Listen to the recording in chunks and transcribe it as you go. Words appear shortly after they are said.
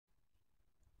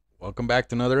Welcome back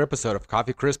to another episode of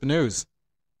Coffee Crisp News.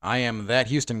 I am that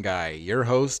Houston guy, your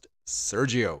host,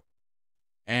 Sergio.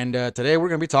 And today we're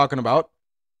going to be talking about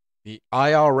the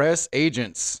IRS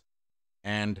agents.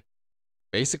 And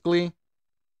basically,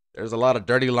 there's a lot of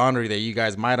dirty laundry that you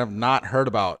guys might have not heard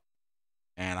about.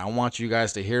 And I want you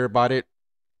guys to hear about it.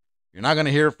 You're not going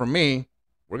to hear it from me.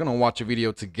 We're going to watch a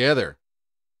video together.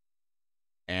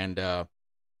 And,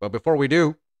 but before we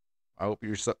do, I hope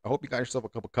you got yourself a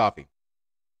cup of coffee.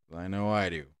 I know I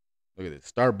do. Look at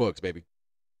this. Starbucks, baby.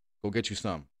 Go get you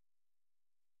some.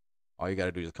 All you got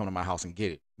to do is come to my house and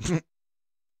get it.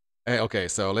 Hey, okay,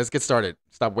 so let's get started.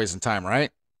 Stop wasting time, right?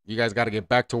 You guys got to get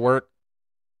back to work.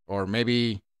 Or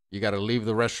maybe you got to leave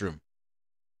the restroom.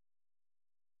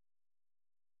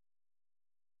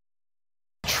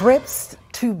 Trips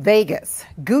to Vegas,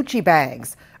 Gucci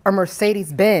bags, a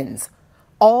Mercedes-Benz,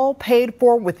 all paid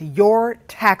for with your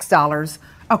tax dollars,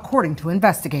 according to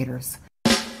investigators.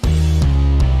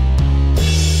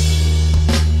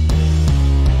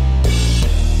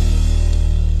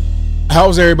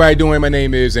 How's everybody doing? My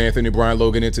name is Anthony Brian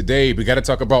Logan, and today we got to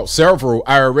talk about several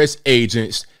IRS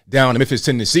agents down in Memphis,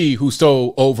 Tennessee, who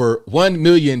stole over $1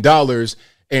 million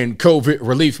in COVID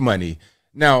relief money.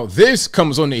 Now, this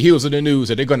comes on the heels of the news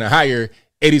that they're going to hire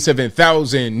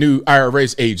 87,000 new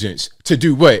IRS agents to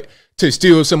do what? To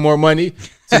steal some more money,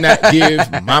 to not give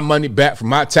my money back from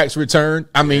my tax return.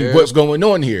 I mean, What's going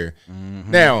on here?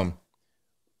 Now,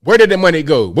 where did the money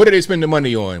go? What did they spend the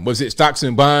money on? Was it stocks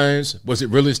and bonds? Was it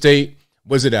real estate?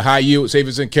 Was it a high yield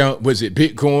savings account? Was it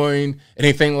Bitcoin?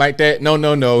 Anything like that?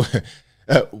 No.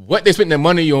 What they spent their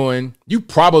money on, you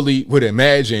probably would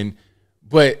imagine,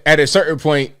 but at a certain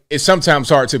point, it's sometimes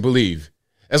hard to believe.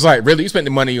 It's like, really? You spent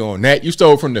the money on that? You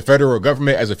stole from the federal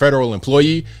government as a federal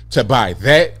employee to buy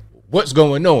that? What's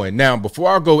going on? Now,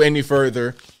 before I go any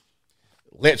further,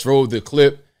 let's roll the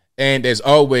clip. And as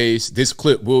always, this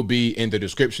clip will be in the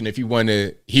description if you want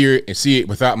to hear it and see it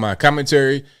without my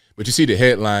commentary. But you see the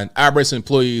headline: IRS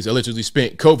employees allegedly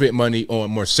spent COVID money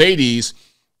on Mercedes,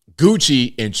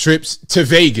 Gucci, and trips to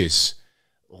Vegas.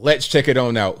 Let's check it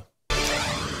on out.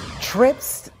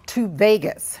 Trips to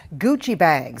Vegas, Gucci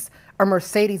bags, a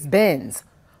Mercedes-Benz,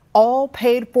 all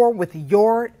paid for with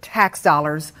your tax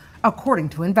dollars, according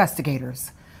to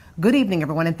investigators. Good evening,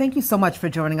 everyone, and thank you so much for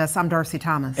joining us. I'm Darcy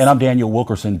Thomas. And I'm Daniel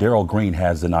Wilkerson. Daryl Green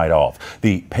has the night off.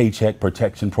 The Paycheck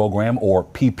Protection Program, or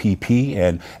PPP,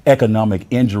 and economic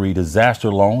injury disaster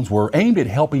loans were aimed at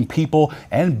helping people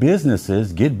and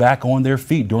businesses get back on their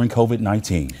feet during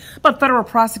COVID-19. But federal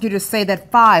prosecutors say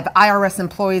that 5 IRS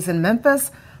employees in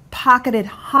Memphis pocketed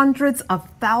hundreds of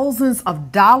thousands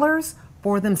of dollars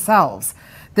for themselves.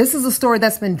 This is a story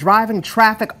that's been driving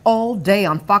traffic all day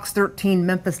on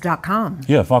Fox13Memphis.com.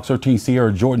 Yeah, Fox 13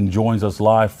 Sierra Jordan joins us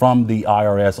live from the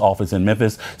IRS office in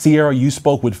Memphis. Sierra, you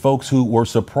spoke with folks who were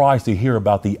surprised to hear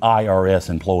about the IRS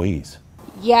employees.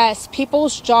 Yes,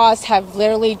 people's jaws have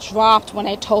literally dropped when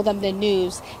I told them the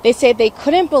news. They said they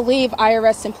couldn't believe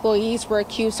IRS employees were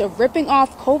accused of ripping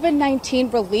off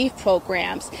COVID-19 relief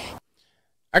programs.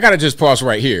 I got to just pause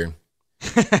right here.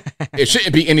 It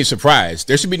shouldn't be any surprise.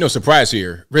 There should be no surprise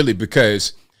here, really,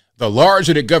 because the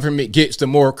larger the government gets, the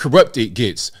more corrupt it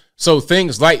gets. So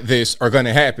things like this are going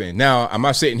to happen. Now, am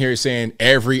I sitting here saying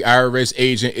every IRS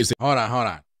agent is... Hold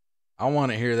on. I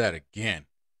want to hear that again.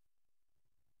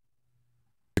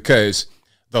 Because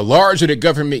the larger the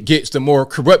government gets, the more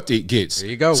corrupt it gets.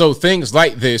 There you go. So things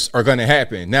like this are going to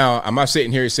happen. Now, am I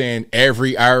sitting here saying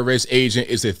every IRS agent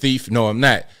is a thief? No, I'm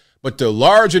not. But the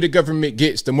larger the government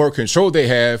gets, the more control they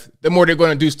have, the more they're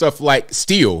going to do stuff like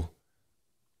steal.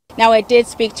 Now, I did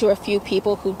speak to a few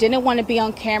people who didn't want to be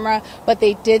on camera, but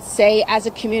they did say, as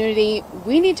a community,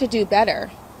 we need to do better.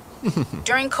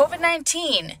 During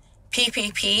COVID-19,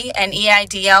 PPP and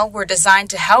EIDL were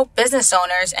designed to help business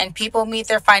owners and people meet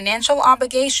their financial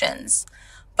obligations.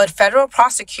 But federal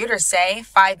prosecutors say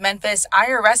 5 Memphis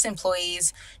IRS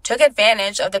employees took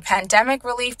advantage of the pandemic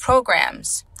relief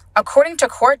programs. According to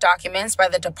court documents by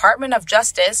the Department of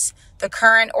Justice, the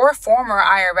current or former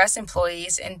IRS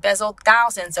employees embezzled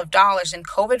thousands of dollars in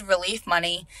COVID relief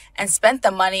money and spent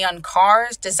the money on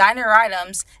cars, designer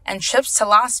items, and trips to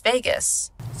Las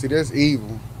Vegas. See, that's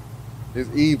evil. It's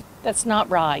evil. That's not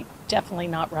right. Definitely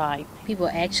not right. People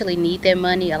actually need their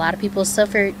money. A lot of people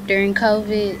suffered during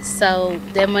COVID, so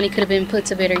their money could have been put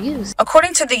to better use.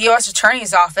 According to the U.S.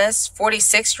 Attorney's Office,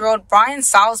 46-year-old Brian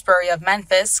Salisbury of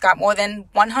Memphis got more than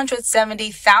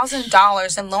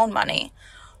 $170,000 in loan money.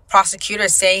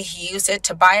 Prosecutors say he used it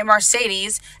to buy a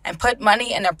Mercedes and put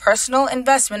money in a personal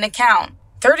investment account.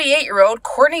 38-year-old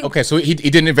Courtney. Okay, so he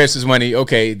didn't invest his money.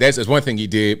 Okay, that's one thing he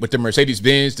did. But the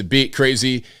Mercedes-Benz, the big,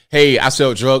 crazy, hey, I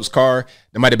sell drugs car,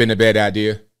 that might have been a bad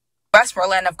idea.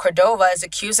 Westmoreland of Cordova is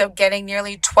accused of getting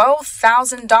nearly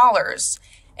 $12,000.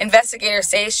 Investigators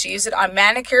say she used it on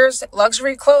manicures,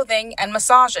 luxury clothing, and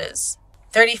massages.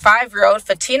 35-year-old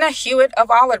Fatina Hewitt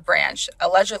of Olive Branch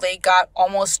allegedly got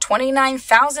almost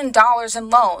 $29,000 in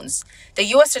loans. The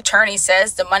U.S. attorney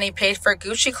says the money paid for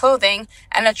Gucci clothing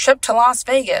and a trip to Las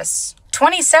Vegas.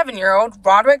 27-year-old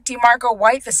Roderick DeMarco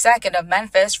White II of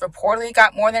Memphis reportedly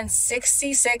got more than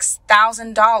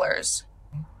 $66,000.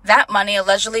 That money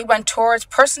allegedly went towards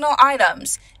personal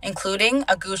items, including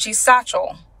a Gucci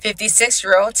satchel.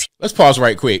 56-year-old. Let's pause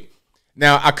right quick.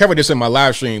 Now, I covered this in my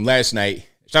live stream last night.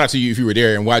 Shout out to you if you were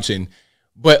there and watching.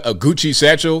 But a Gucci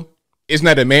satchel is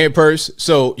not a man purse.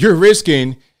 So you're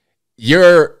risking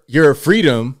your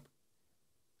freedom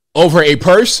over a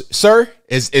purse, sir?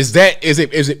 Was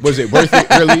it worth it,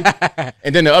 really?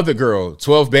 And then the other girl,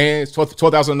 12 bands,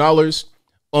 $12,000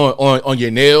 on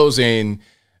your nails and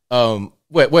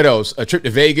what else? A trip to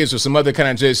Vegas or some other kind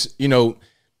of just,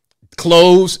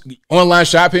 clothes, online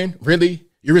shopping, really?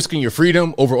 You're risking your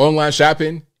freedom over online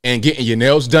shopping and getting your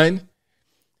nails done?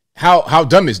 How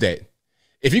dumb is that?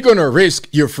 If you're going to risk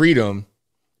your freedom,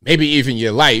 maybe even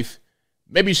your life,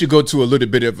 maybe you should go to a little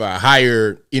bit of a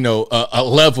higher, a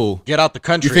level. Get out the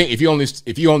country. You think if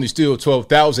you only steal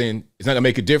 12,000, it's not gonna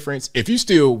make a difference? If you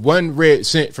steal 1 red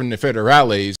cent from the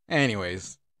federales.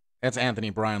 Anyways, that's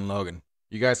Anthony Brian Logan.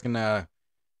 You guys can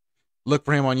look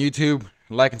for him on YouTube.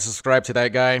 Like and subscribe to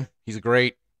that guy. He's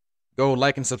great. Go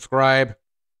like and subscribe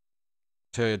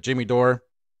to Jimmy Dore.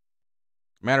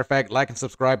 Matter of fact, like and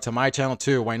subscribe to my channel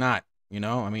too. Why not?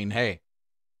 Hey,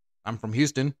 I'm from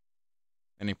Houston.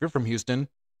 And if you're from Houston,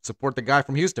 support the guy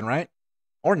from Houston, right?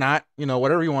 Or not,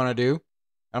 whatever you want to do.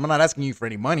 I'm not asking you for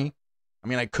any money.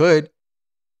 I could,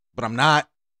 but I'm not.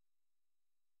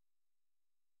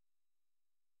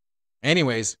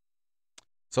 Anyways,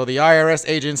 so the IRS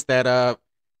agents that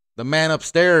the man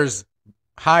upstairs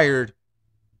hired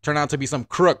turned out to be some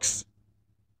crooks.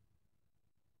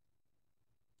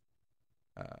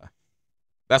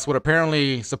 That's what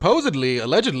apparently, supposedly,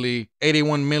 allegedly,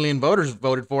 81 million voters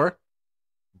voted for.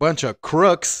 Bunch of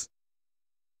crooks.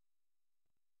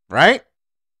 Right?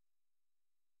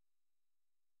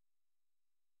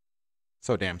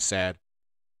 So damn sad.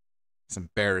 It's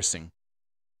embarrassing.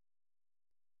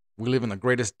 We live in the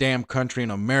greatest damn country in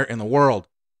the world.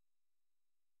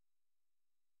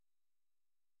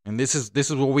 And this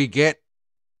is what we get.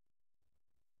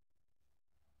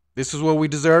 This is what we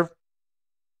deserve.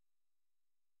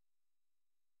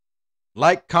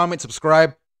 Like, comment,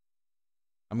 subscribe.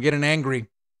 I'm getting angry.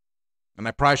 And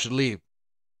I probably should leave.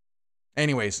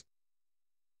 Anyways,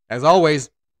 as always,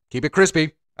 keep it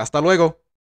crispy. Hasta luego.